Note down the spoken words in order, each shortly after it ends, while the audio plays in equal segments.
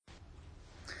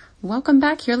Welcome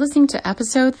back. You're listening to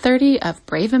episode 30 of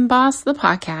Brave and Boss, the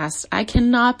podcast. I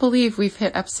cannot believe we've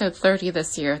hit episode 30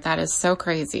 this year. That is so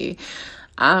crazy.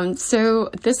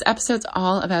 So this episode's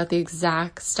all about the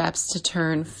exact steps to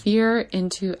turn fear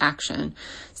into action.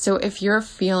 So if you're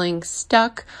feeling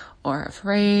stuck or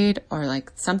afraid or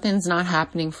like something's not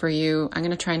happening for you, I'm going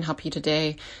to try and help you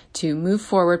today to move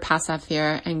forward past that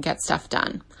fear and get stuff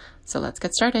done. So let's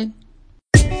get started.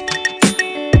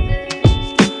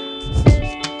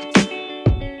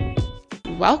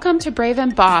 Welcome to Brave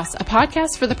and Boss, a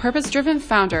podcast for the purpose-driven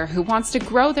founder who wants to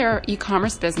grow their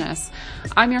e-commerce business.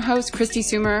 I'm your host, Christy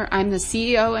Sumer. I'm the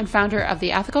CEO and founder of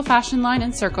the ethical fashion line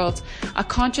Encircled, a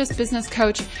conscious business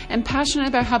coach, and passionate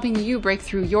about helping you break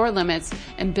through your limits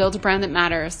and build a brand that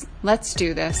matters. Let's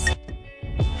do this.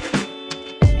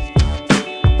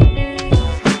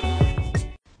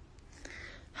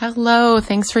 Hello,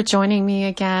 thanks for joining me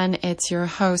again. It's your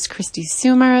host, Christy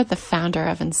Sumer, the founder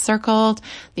of Encircled,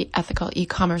 the ethical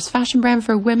e-commerce fashion brand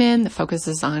for women that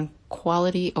focuses on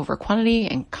quality over quantity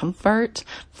and comfort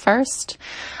first,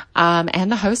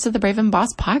 and the host of the Brave and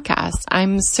Boss podcast.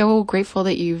 I'm so grateful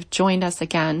that you've joined us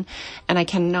again, and I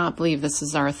cannot believe this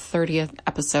is our 30th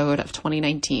episode of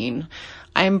 2019.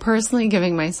 I am personally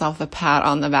giving myself a pat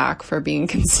on the back for being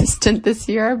consistent this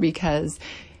year because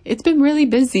it's been really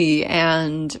busy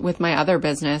and with my other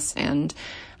business. And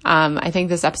I think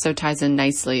this episode ties in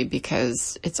nicely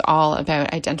because it's all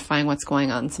about identifying what's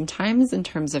going on sometimes in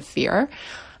terms of fear.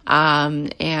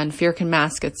 And fear can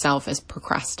mask itself as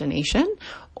procrastination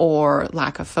or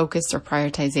lack of focus or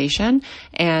prioritization,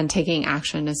 and taking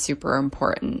action is super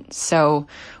important. So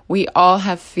we all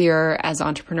have fear as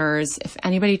entrepreneurs. If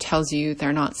anybody tells you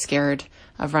they're not scared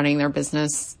of running their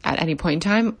business at any point in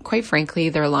time, quite frankly,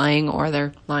 they're lying, or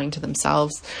they're lying to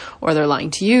themselves, or they're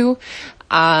lying to you.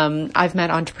 I've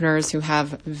met entrepreneurs who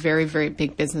have very, very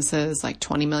big businesses, like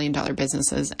 $20 million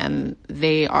businesses, and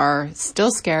they are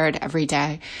still scared every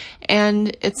day.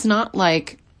 And it's not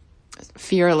like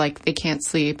fear, like they can't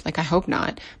sleep, like I hope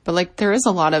not, but like there is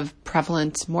a lot of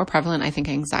more prevalent, I think,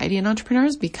 anxiety in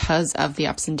entrepreneurs because of the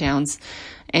ups and downs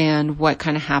and what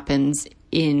kind of happens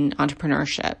in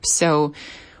entrepreneurship. So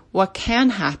what can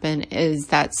happen is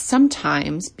that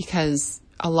sometimes, because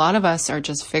a lot of us are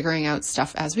just figuring out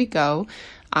stuff as we go,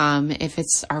 if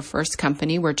it's our first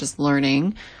company, we're just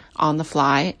learning on the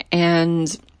fly,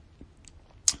 and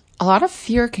a lot of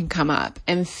fear can come up,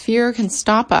 and fear can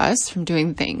stop us from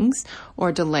doing things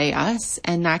or delay us,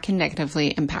 and that can negatively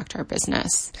impact our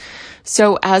business.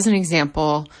 So as an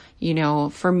example,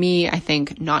 for me, I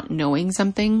think not knowing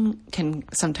something can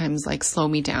sometimes like slow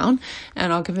me down.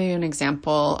 And I'll give you an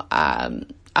example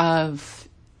of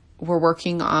we're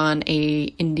working on a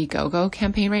Indiegogo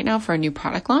campaign right now for a new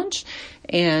product launch.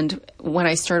 And when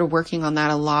I started working on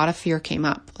that, a lot of fear came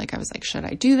up. Like I was like, should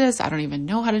I do this? I don't even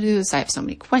know how to do this. I have so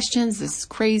many questions. This is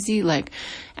crazy. Like,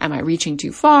 am I reaching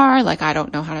too far? Like, I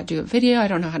don't know how to do a video. I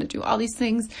don't know how to do all these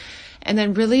things. And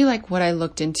then really like what I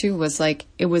looked into was like,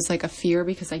 it was like a fear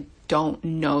because I don't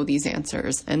know these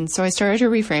answers. And so I started to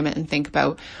reframe it and think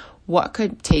about what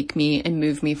could take me and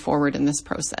move me forward in this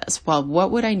process. Well, what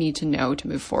would I need to know to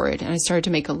move forward? And I started to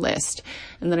make a list.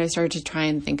 And then I started to try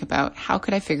and think about how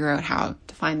could I figure out how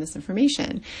to find this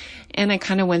information? And I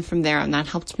kind of went from there, and that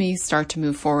helped me start to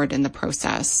move forward in the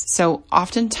process. So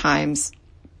oftentimes,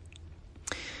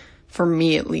 for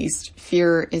me at least,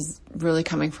 fear is really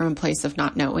coming from a place of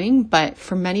not knowing, but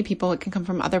for many people, it can come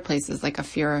from other places, like a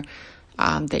fear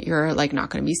that you're like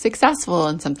not going to be successful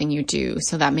in something you do.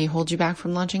 So that may hold you back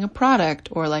from launching a product,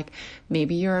 or like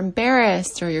maybe you're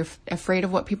embarrassed or you're afraid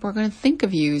of what people are going to think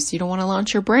of you. So you don't want to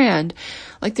launch your brand.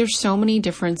 Like there's so many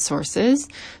different sources.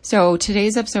 So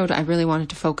today's episode, I really wanted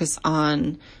to focus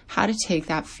on how to take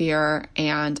that fear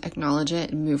and acknowledge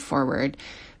it and move forward,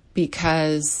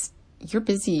 because you're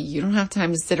busy. You don't have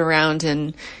time to sit around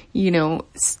and,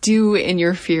 stew in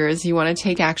your fears. You want to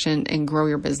take action and grow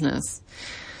your business.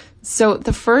 So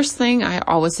the first thing I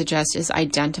always suggest is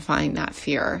identifying that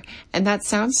fear. And that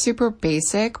sounds super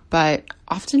basic, but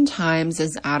oftentimes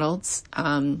as adults,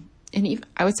 and even,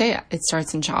 I would say it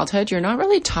starts in childhood, you're not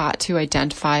really taught to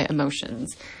identify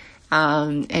emotions,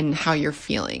 and how you're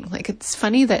feeling. Like it's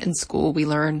funny that in school we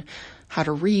learn how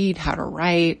to read, how to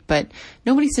write, but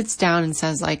nobody sits down and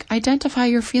says like, identify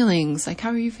your feelings. Like, how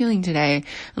are you feeling today?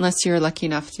 Unless you're lucky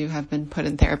enough to have been put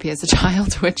in therapy as a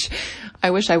child, which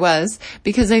I wish I was,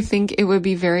 because I think it would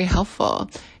be very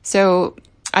helpful. So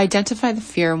identify the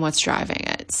fear and what's driving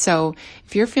it. So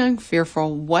if you're feeling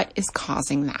fearful, what is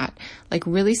causing that? Like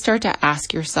really start to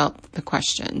ask yourself the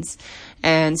questions.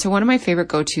 And so one of my favorite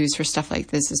go-tos for stuff like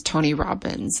this is Tony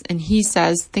Robbins. And he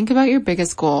says, think about your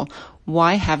biggest goal.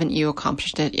 Why haven't you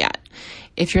accomplished it yet?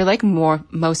 If you're like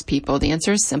most people, the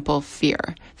answer is simple: fear.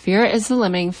 Fear is the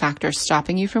limiting factor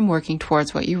stopping you from working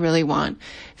towards what you really want.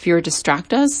 Fear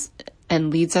distracts us and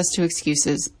leads us to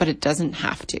excuses, but it doesn't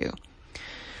have to.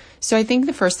 So I think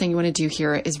the first thing you want to do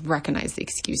here is recognize the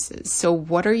excuses. So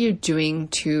what are you doing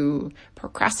to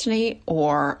procrastinate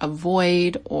or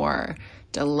avoid or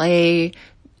delay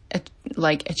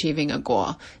like achieving a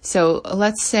goal? So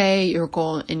let's say your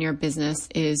goal in your business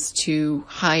is to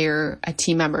hire a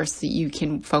team member so that you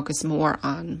can focus more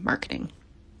on marketing.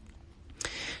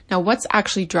 Now, what's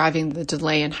actually driving the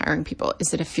delay in hiring people?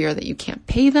 Is it a fear that you can't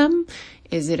pay them?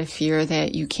 Is it a fear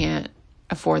that you can't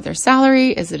afford their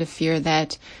salary? Is it a fear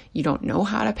that you don't know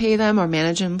how to pay them or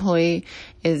manage an employee?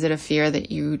 Is it a fear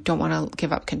that you don't want to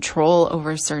give up control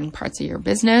over certain parts of your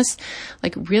business?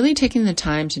 Like really taking the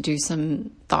time to do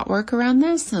some thought work around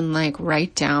this and like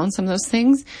write down some of those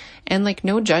things, and like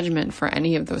no judgment for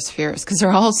any of those fears because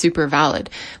they're all super valid,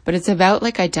 but it's about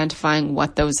like identifying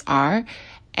what those are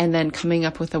and then coming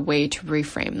up with a way to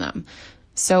reframe them.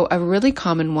 So a really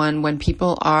common one when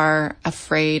people are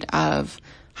afraid of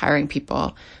hiring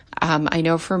people, I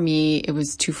know for me, it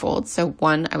was twofold. So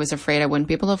one, I was afraid I wouldn't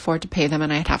be able to afford to pay them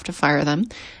and I'd have to fire them.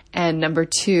 And number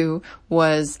two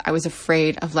was I was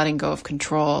afraid of letting go of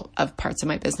control of parts of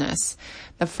my business.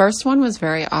 The first one was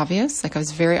very obvious. Like I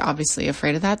was very obviously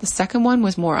afraid of that. The second one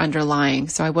was more underlying.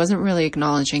 So I wasn't really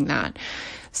acknowledging that.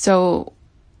 So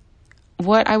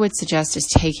what I would suggest is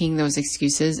taking those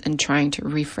excuses and trying to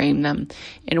reframe them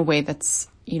in a way that's,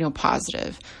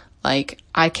 positive. Like,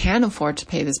 I can afford to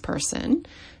pay this person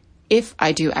if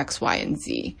I do X, Y, and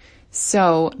Z.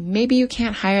 So maybe you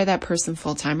can't hire that person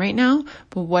full-time right now,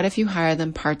 but what if you hire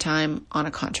them part-time on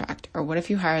a contract? Or what if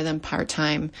you hire them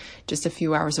part-time just a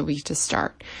few hours a week to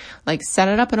start? Like, set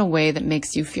it up in a way that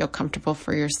makes you feel comfortable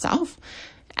for yourself.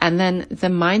 And then the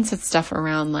mindset stuff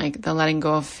around like the letting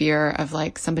go of fear of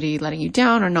like somebody letting you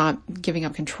down or not giving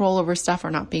up control over stuff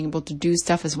or not being able to do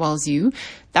stuff as well as you,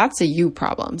 that's a you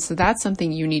problem. So that's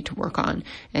something you need to work on,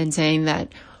 and saying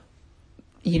that,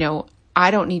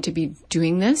 I don't need to be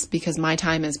doing this because my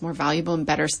time is more valuable and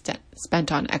better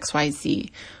spent on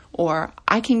XYZ. Or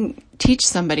I can teach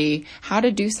somebody how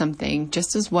to do something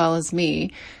just as well as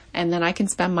me, and then I can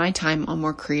spend my time on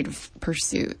more creative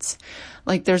pursuits.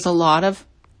 Like there's a lot of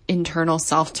internal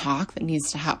self-talk that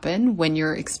needs to happen when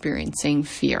you're experiencing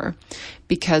fear,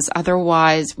 because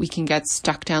otherwise we can get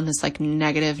stuck down this like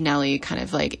negative Nelly kind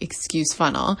of like excuse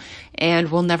funnel and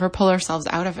we'll never pull ourselves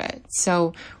out of it.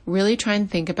 So really try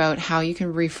and think about how you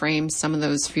can reframe some of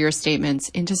those fear statements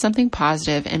into something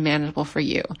positive and manageable for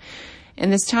you.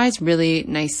 And this ties really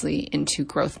nicely into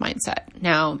growth mindset.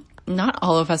 Now, not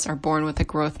all of us are born with a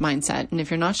growth mindset. And if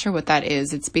you're not sure what that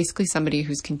is, it's basically somebody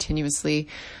who's continuously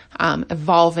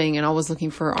evolving and always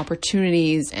looking for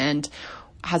opportunities and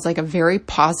has like a very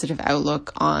positive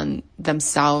outlook on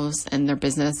themselves and their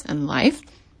business and life.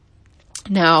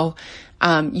 Now,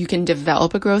 you can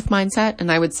develop a growth mindset.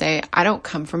 And I would say I don't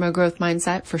come from a growth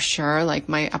mindset for sure. Like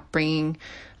my upbringing,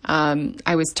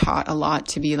 I was taught a lot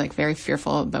to be like very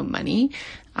fearful about money.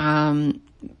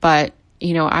 But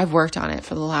I've worked on it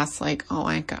for the last I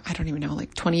don't even know,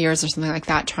 like 20 years or something like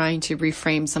that, trying to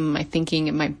reframe some of my thinking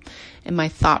and my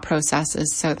thought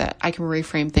processes so that I can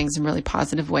reframe things in really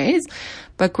positive ways.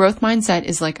 But growth mindset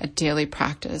is like a daily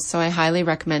practice. So I highly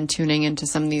recommend tuning into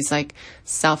some of these like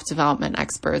self-development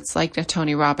experts like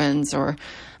Tony Robbins or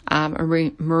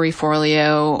Marie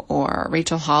Forleo or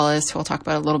Rachel Hollis, who we'll talk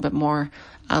about a little bit more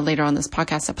later on this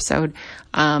podcast episode,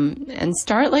 and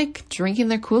start like drinking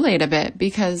their Kool-Aid a bit,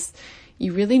 because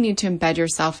you really need to embed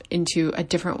yourself into a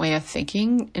different way of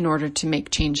thinking in order to make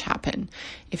change happen.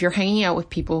 If you're hanging out with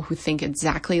people who think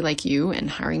exactly like you and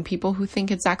hiring people who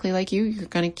think exactly like you're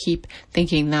going to keep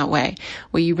thinking that way.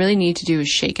 What you really need to do is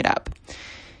shake it up.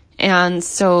 And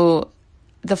so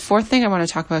the fourth thing I want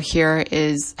to talk about here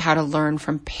is how to learn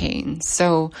from pain.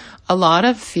 So a lot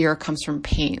of fear comes from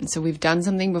pain. So we've done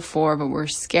something before, but we're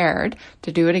scared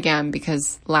to do it again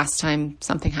because last time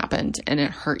something happened and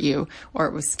it hurt you, or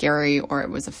it was scary, or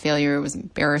it was a failure, it was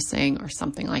embarrassing, or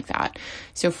something like that.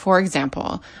 So for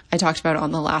example, I talked about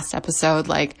on the last episode,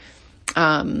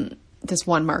 this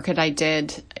one market I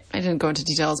didn't go into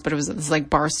details, but it was this like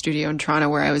bar studio in Toronto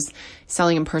where I was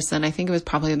selling in person. I think it was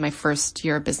probably my first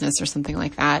year of business or something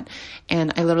like that.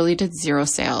 And I literally did 0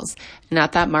 sales. And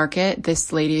at that market,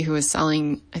 this lady who was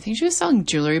selling, I think she was selling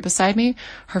jewelry beside me,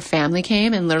 her family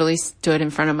came and literally stood in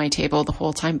front of my table the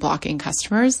whole time blocking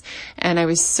customers. And I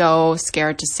was so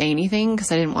scared to say anything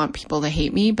because I didn't want people to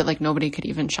hate me, but like nobody could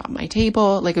even shop my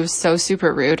table. Like it was so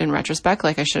super rude in retrospect.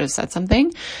 Like I should have said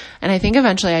something. And I think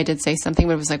eventually I did say something,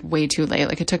 but it was like way too late.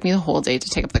 Like it took me the whole day to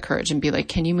take up the courage and be like,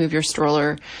 can you move your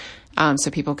stroller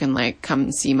so people can like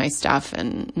come see my stuff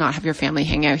and not have your family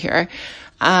hang out here.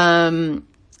 And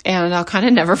I'll kind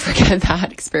of never forget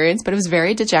that experience, but it was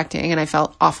very dejecting and I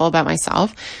felt awful about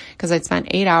myself because I'd spent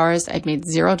 8 hours, I'd made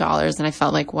 $0 and I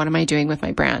felt like, what am I doing with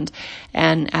my brand?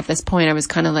 And at this point I was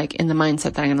kind of like in the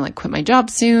mindset that I'm going to like quit my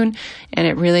job soon. And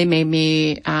it really made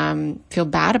me, feel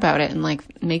bad about it and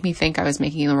like make me think I was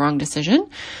making the wrong decision.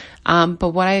 But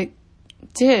what I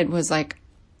did was like,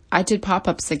 I did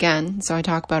pop-ups again. So I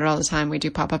talk about it all the time. We do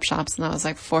pop-up shops and that was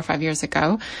like 4 or 5 years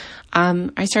ago.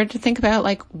 I started to think about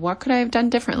like, what could I have done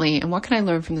differently and what can I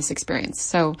learn from this experience?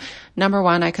 So number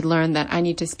one, I could learn that I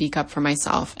need to speak up for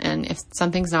myself. And if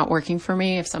something's not working for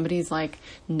me, if somebody's like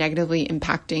negatively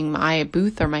impacting my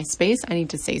booth or my space, I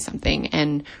need to say something.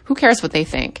 And who cares what they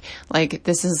think? Like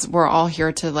we're all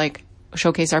here to like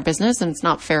showcase our business and it's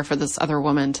not fair for this other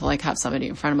woman to like have somebody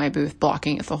in front of my booth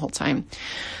blocking it the whole time.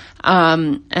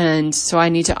 And so I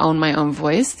need to own my own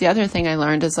voice. The other thing I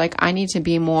learned is like, I need to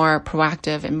be more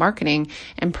proactive in marketing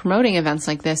and promoting events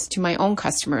like this to my own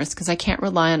customers because I can't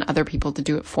rely on other people to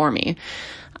do it for me.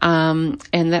 And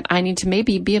that I need to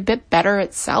maybe be a bit better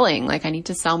at selling. Like I need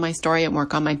to sell my story and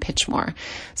work on my pitch more.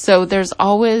 So there's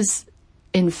always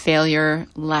in failure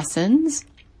lessons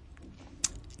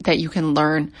that you can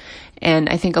learn. And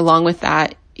I think along with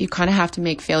that, you kind of have to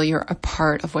make failure a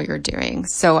part of what you're doing.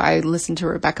 So I listened to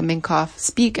Rebecca Minkoff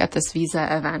speak at this Visa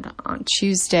event on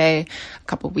Tuesday, a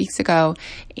couple of weeks ago.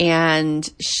 And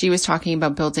she was talking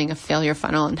about building a failure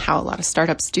funnel and how a lot of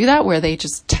startups do that, where they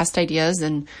just test ideas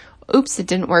and oops, it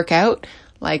didn't work out.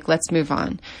 Like, let's move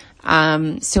on.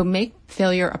 So make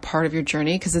failure a part of your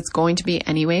journey because it's going to be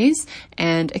anyways,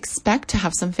 and expect to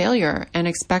have some failure and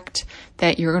expect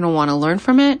that you're going to want to learn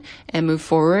from it and move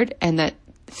forward, and that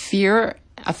fear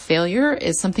of failure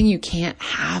is something you can't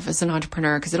have as an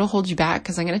entrepreneur because it'll hold you back.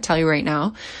 Because I'm going to tell you right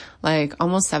now, like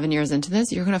almost 7 years into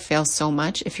this, you're going to fail so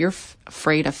much. If you're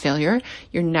afraid of failure,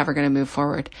 you're never going to move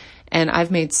forward. And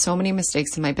I've made so many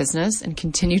mistakes in my business and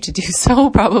continue to do so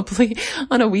probably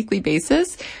on a weekly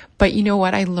basis. But you know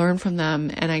what? I learn from them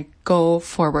and I go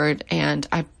forward and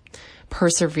I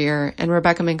persevere. And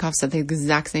Rebecca Minkoff said the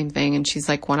exact same thing. And she's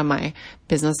like one of my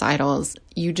business idols.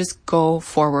 You just go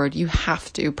forward. You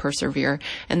have to persevere.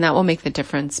 And that will make the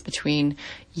difference between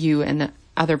you and the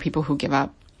other people who give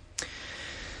up.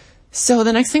 So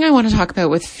the next thing I want to talk about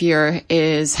with fear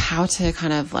is how to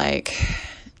kind of like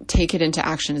take it into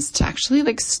action, is to actually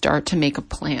like start to make a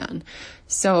plan.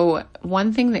 So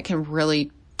one thing that can really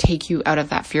take you out of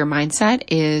that fear mindset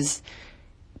is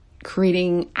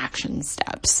creating action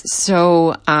steps.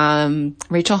 So,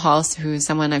 Rachel Hollis, who's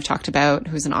someone I've talked about,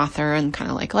 who's an author and kind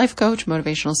of like life coach,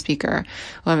 motivational speaker,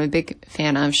 who I'm a big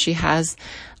fan of, she has,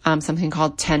 something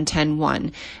called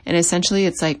 10-10-1. And essentially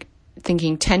it's like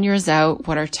thinking 10 years out,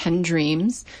 what are 10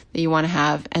 dreams that you want to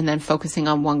have, and then focusing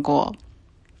on one goal.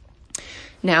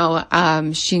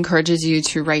 Now, she encourages you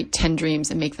to write 10 dreams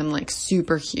and make them like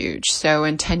super huge. So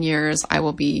in 10 years, I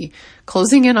will be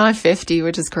closing in on 50,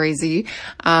 which is crazy.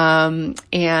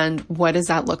 And what does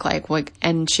that look like?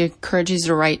 And she encourages you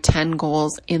to write 10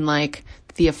 goals in like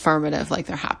the affirmative, like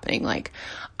they're happening. Like,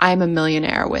 I'm a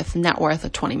millionaire with net worth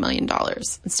of $20 million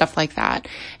and stuff like that.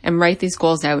 And write these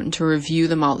goals out and to review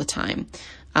them all the time.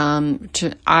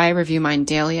 I review mine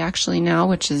daily actually now,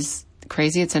 which is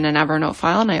crazy. It's in an Evernote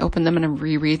file and I open them and I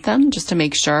reread them just to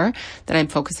make sure that I'm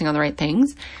focusing on the right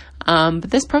things. But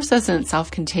this process in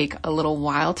itself can take a little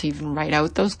while to even write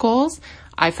out those goals.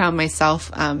 I found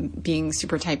myself being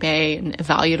super type A and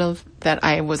evaluative, that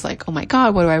I was like, oh my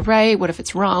God, what do I write? What if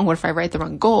it's wrong? What if I write the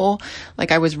wrong goal?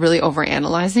 Like I was really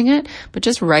overanalyzing it, but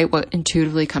just write what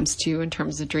intuitively comes to you in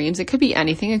terms of dreams. It could be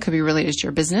anything. It could be related to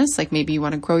your business. Like maybe you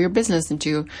want to grow your business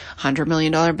into $100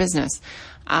 million business.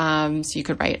 So you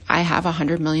could write, I have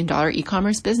 $100 million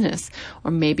e-commerce business.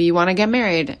 Or maybe you want to get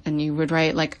married and you would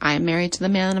write like, I am married to the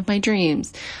man of my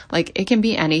dreams. Like it can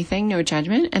be anything, no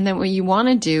judgment. And then what you want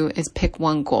to do is pick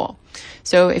one goal.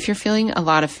 So if you're feeling a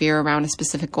lot of fear around a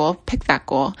specific goal, pick that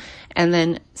goal and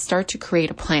then start to create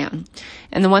a plan.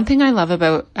 And the one thing I love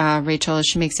about Rachel is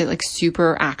she makes it like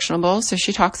super actionable. So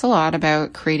she talks a lot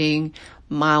about creating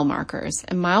mile markers.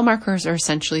 And mile markers are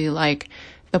essentially like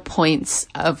the points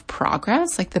of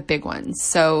progress, like the big ones.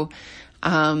 So,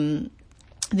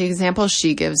 the example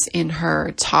she gives in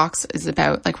her talks is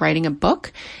about like writing a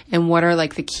book and what are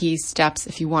like the key steps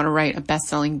if you want to write a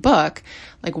best-selling book,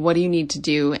 like what do you need to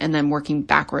do, and then working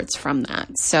backwards from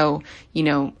that. So,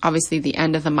 obviously the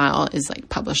end of the mile is like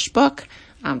published book,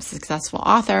 successful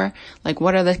author, like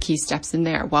what are the key steps in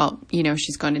there? Well,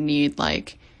 she's going to need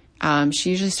like, she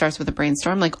usually starts with a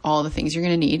brainstorm, like all the things you're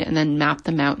going to need, and then map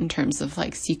them out in terms of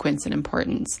like sequence and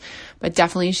importance. But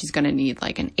definitely she's going to need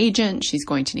like an agent. She's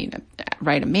going to need to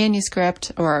write a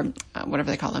manuscript or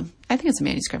whatever they call them. I think it's a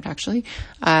manuscript actually.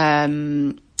 A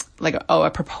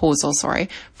proposal,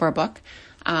 for a book.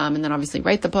 And then obviously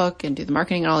write the book and do the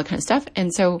marketing and all that kind of stuff.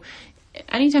 And so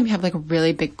anytime you have like a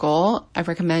really big goal, I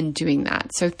recommend doing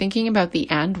that. So thinking about the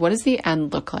end, what does the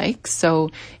end look like?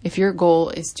 So if your goal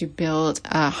is to build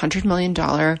 $100 million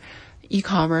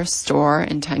e-commerce store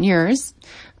in 10 years,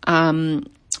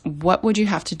 what would you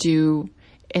have to do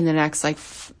in the next like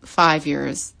 5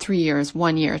 years, 3 years,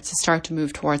 1 year to start to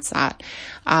move towards that?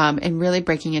 And really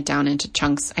breaking it down into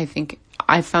chunks, I think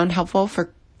I found helpful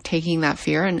for taking that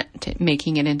fear and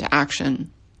making it into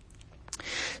action.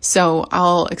 So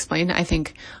I'll explain. I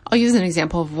think I'll use an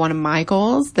example of one of my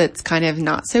goals that's kind of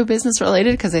not so business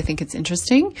related because I think it's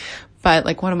interesting. But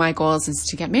like one of my goals is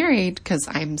to get married because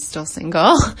I'm still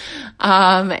single.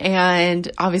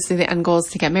 And obviously the end goal is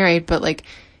to get married, but like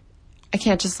I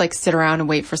can't just like sit around and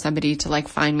wait for somebody to like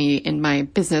find me in my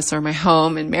business or my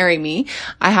home and marry me.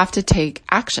 I have to take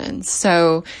action.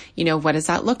 So, what does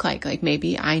that look like? Like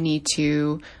maybe I need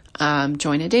to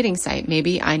join a dating site.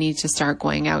 Maybe I need to start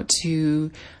going out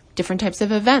to different types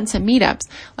of events and meetups.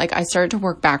 Like I started to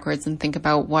work backwards and think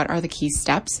about what are the key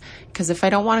steps. Because if I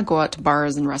don't want to go out to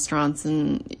bars and restaurants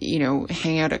and,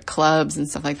 hang out at clubs and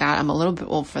stuff like that, I'm a little bit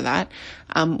old for that.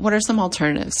 What are some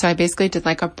alternatives? So I basically did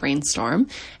like a brainstorm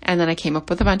and then I came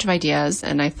up with a bunch of ideas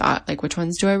and I thought like, which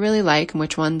ones do I really like and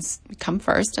which ones come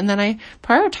first? And then I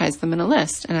prioritized them in a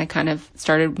list and I kind of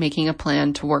started making a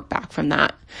plan to work back from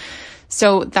that.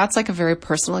 So that's like a very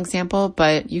personal example,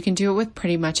 but you can do it with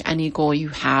pretty much any goal you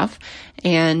have.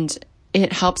 And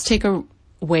it helps take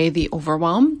away the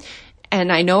overwhelm.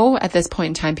 And I know at this point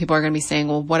in time, people are going to be saying,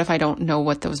 well, what if I don't know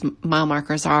what those mile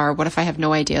markers are? What if I have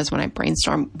no ideas when I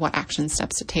brainstorm what action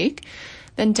steps to take?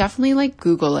 Then definitely like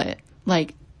Google it.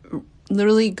 Like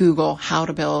literally Google how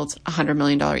to build a $100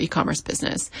 million e-commerce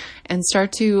business and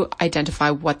start to identify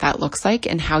what that looks like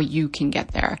and how you can get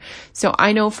there. So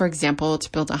I know, for example,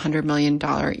 to build a $100 million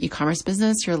e-commerce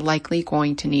business, you're likely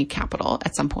going to need capital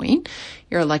at some point.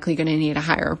 You're likely going to need to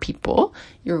hire people.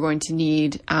 You're going to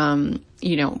need,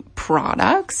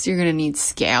 products. You're going to need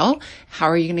scale. How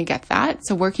are you going to get that?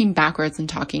 So working backwards and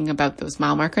talking about those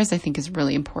mile markers, I think is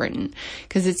really important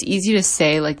because it's easy to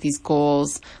say like these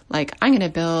goals, like I'm going to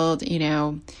build,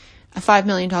 a $5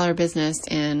 million business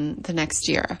in the next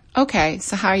year. Okay.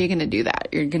 So how are you going to do that?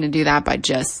 You're going to do that by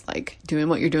just like doing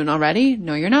what you're doing already?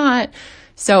 No, you're not.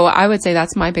 So I would say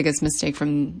that's my biggest mistake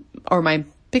my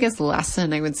biggest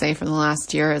lesson, I would say, from the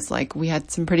last year is like we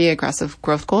had some pretty aggressive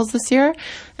growth goals this year.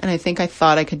 And I think I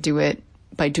thought I could do it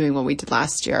by doing what we did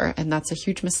last year. And that's a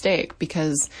huge mistake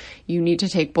because you need to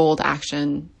take bold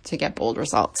action to get bold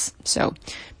results. So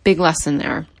big lesson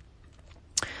there.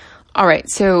 All right.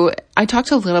 So I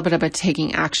talked a little bit about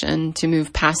taking action to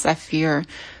move past that fear.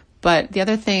 But the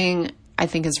other thing I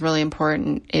think is really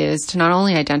important is to not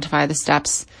only identify the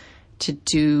steps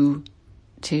to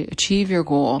achieve your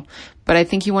goal, but I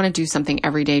think you want to do something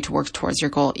every day to work towards your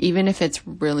goal, even if it's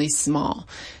really small.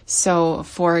 So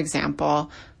for example,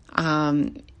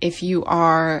 if you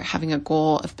are having a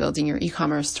goal of building your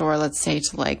e-commerce store, let's say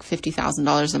to like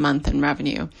 $50,000 a month in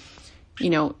revenue,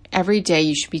 every day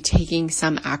you should be taking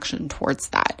some action towards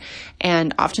that.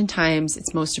 And oftentimes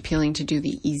it's most appealing to do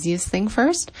the easiest thing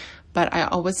first, but I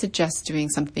always suggest doing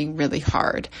something really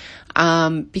hard,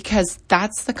 because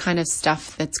that's the kind of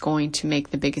stuff that's going to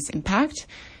make the biggest impact.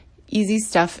 Easy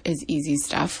stuff is easy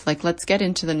stuff. Like, let's get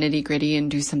into the nitty gritty and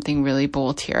do something really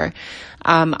bold here.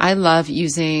 I love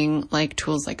using like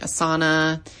tools like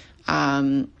Asana,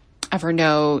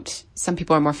 Evernote. Some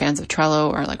people are more fans of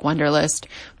Trello or like Wunderlist,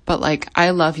 but like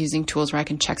I love using tools where I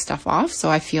can check stuff off. So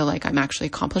I feel like I'm actually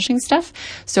accomplishing stuff.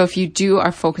 So if you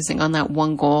are focusing on that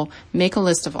one goal, make a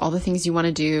list of all the things you want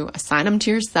to do, assign them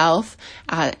to yourself,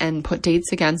 and put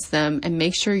dates against them and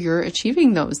make sure you're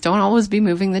achieving those. Don't always be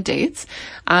moving the dates,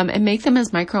 and make them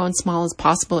as micro and small as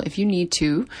possible if you need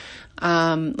to.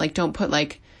 Like don't put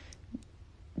like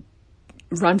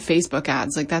run Facebook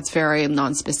ads. Like that's very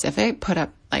non-specific. Put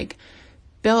up like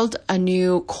build a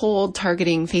new cold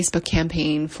targeting Facebook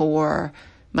campaign for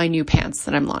my new pants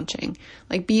that I'm launching.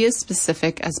 Like, be as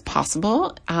specific as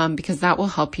possible, because that will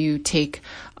help you take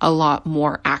a lot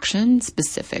more action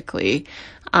specifically.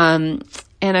 And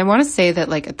I want to say that,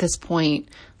 like, at this point,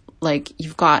 like,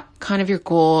 you've got kind of your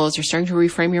goals, you're starting to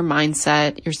reframe your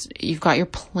mindset, you've got your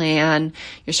plan,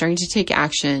 you're starting to take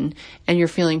action, and you're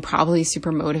feeling probably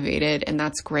super motivated, and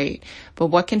that's great. But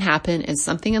what can happen is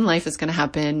something in life is going to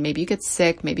happen. Maybe you get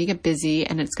sick, maybe you get busy,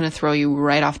 and it's going to throw you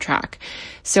right off track.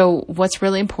 So what's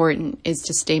really important is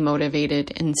to stay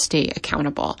motivated and stay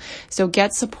accountable. So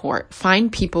get support.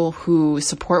 Find people who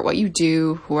support what you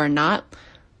do, who are not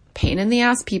pain in the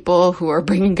ass people who are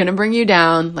going to bring you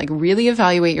down. Like, really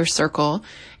evaluate your circle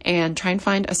and try and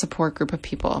find a support group of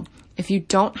people. If you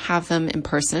don't have them in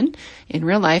person, in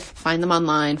real life, find them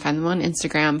online, find them on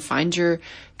Instagram, find your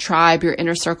tribe, your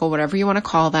inner circle, whatever you want to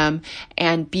call them,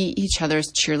 and be each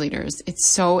other's cheerleaders. It's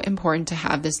so important to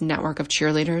have this network of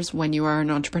cheerleaders when you are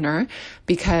an entrepreneur,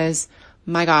 because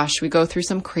my gosh, we go through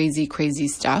some crazy, crazy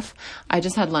stuff. I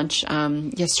just had lunch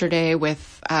yesterday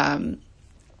with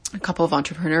a couple of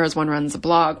entrepreneurs. One runs a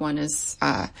blog, one is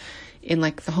in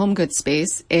like the home goods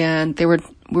space, and we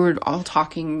were all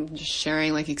talking, just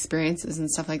sharing like experiences and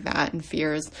stuff like that and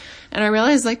fears. And I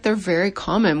realized, like, they're very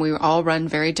common. We all run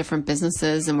very different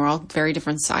businesses and we're all very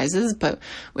different sizes, but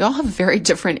we all have very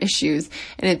different issues.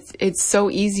 And it's so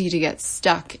easy to get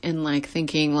stuck in like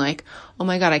thinking like, oh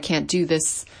my God, I can't do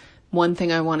this one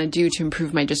thing I want to do to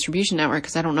improve my distribution network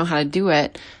because I don't know how to do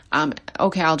it.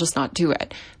 Okay, I'll just not do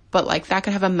it. But like, that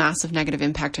could have a massive negative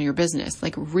impact on your business.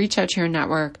 Like, reach out to your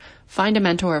network, find a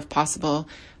mentor if possible,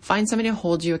 find somebody to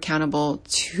hold you accountable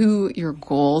to your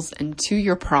goals and to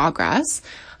your progress.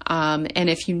 And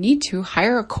if you need to,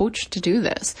 hire a coach to do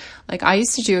this. Like, I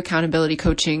used to do accountability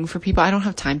coaching for people. I don't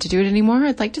have time to do it anymore.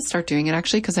 I'd like to start doing it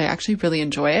actually, because I actually really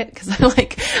enjoy it, because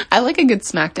I like a good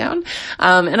smackdown.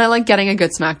 And I like getting a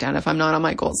good smackdown if I'm not on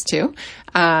my goals too.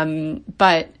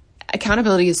 But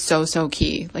accountability is so, so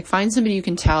key. Like, find somebody you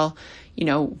can tell, you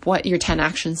know, what your 10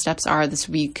 action steps are this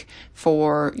week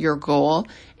for your goal,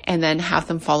 and then have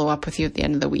them follow up with you at the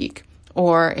end of the week.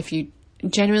 Or if you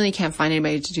genuinely can't find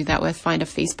anybody to do that with, find a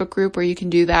Facebook group where you can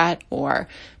do that, or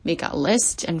make a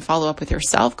list and follow up with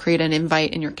yourself, create an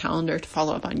invite in your calendar to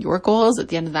follow up on your goals at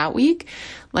the end of that week.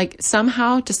 Like,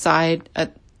 somehow decide a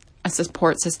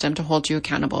support system to hold you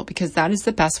accountable, because that is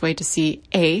the best way to see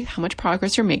A, how much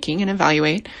progress you're making and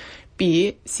evaluate,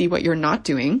 B, see what you're not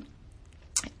doing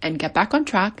and get back on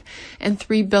track, and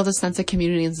 3, build a sense of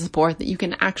community and support that you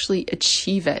can actually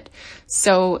achieve it.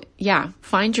 So yeah,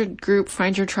 find your group,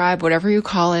 find your tribe, whatever you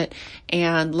call it,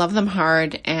 and love them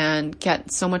hard and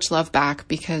get so much love back,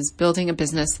 because building a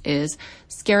business is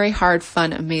scary, hard,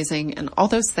 fun, amazing, and all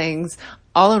those things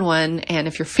all in one. And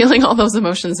if you're feeling all those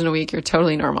emotions in a week, you're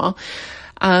totally normal.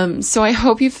 So I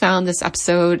hope you found this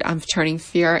episode of Turning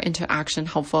Fear into Action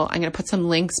helpful. I'm going to put some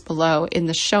links below in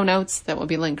the show notes that will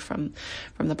be linked from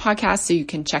the podcast, so you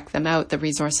can check them out, the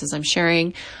resources I'm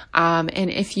sharing.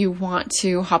 And if you want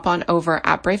to hop on over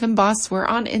at Brave and Boss, we're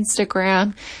on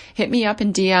Instagram. Hit me up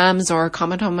in DMs or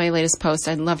comment on my latest post.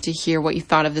 I'd love to hear what you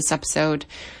thought of this episode,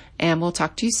 and we'll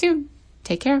talk to you soon.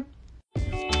 Take care.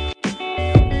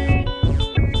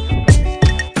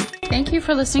 Thank you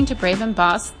for listening to Brave and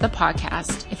Boss, the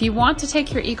podcast. If you want to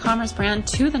take your e-commerce brand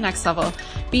to the next level,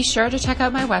 be sure to check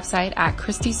out my website at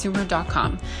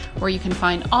christysummer.com, where you can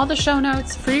find all the show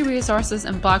notes, free resources,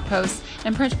 and blog posts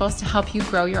and printables to help you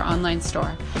grow your online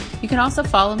store. You can also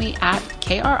follow me at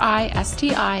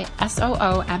KRISTISOOMER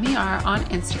on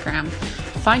Instagram.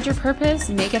 Find your purpose,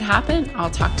 make it happen.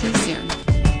 I'll talk to you soon.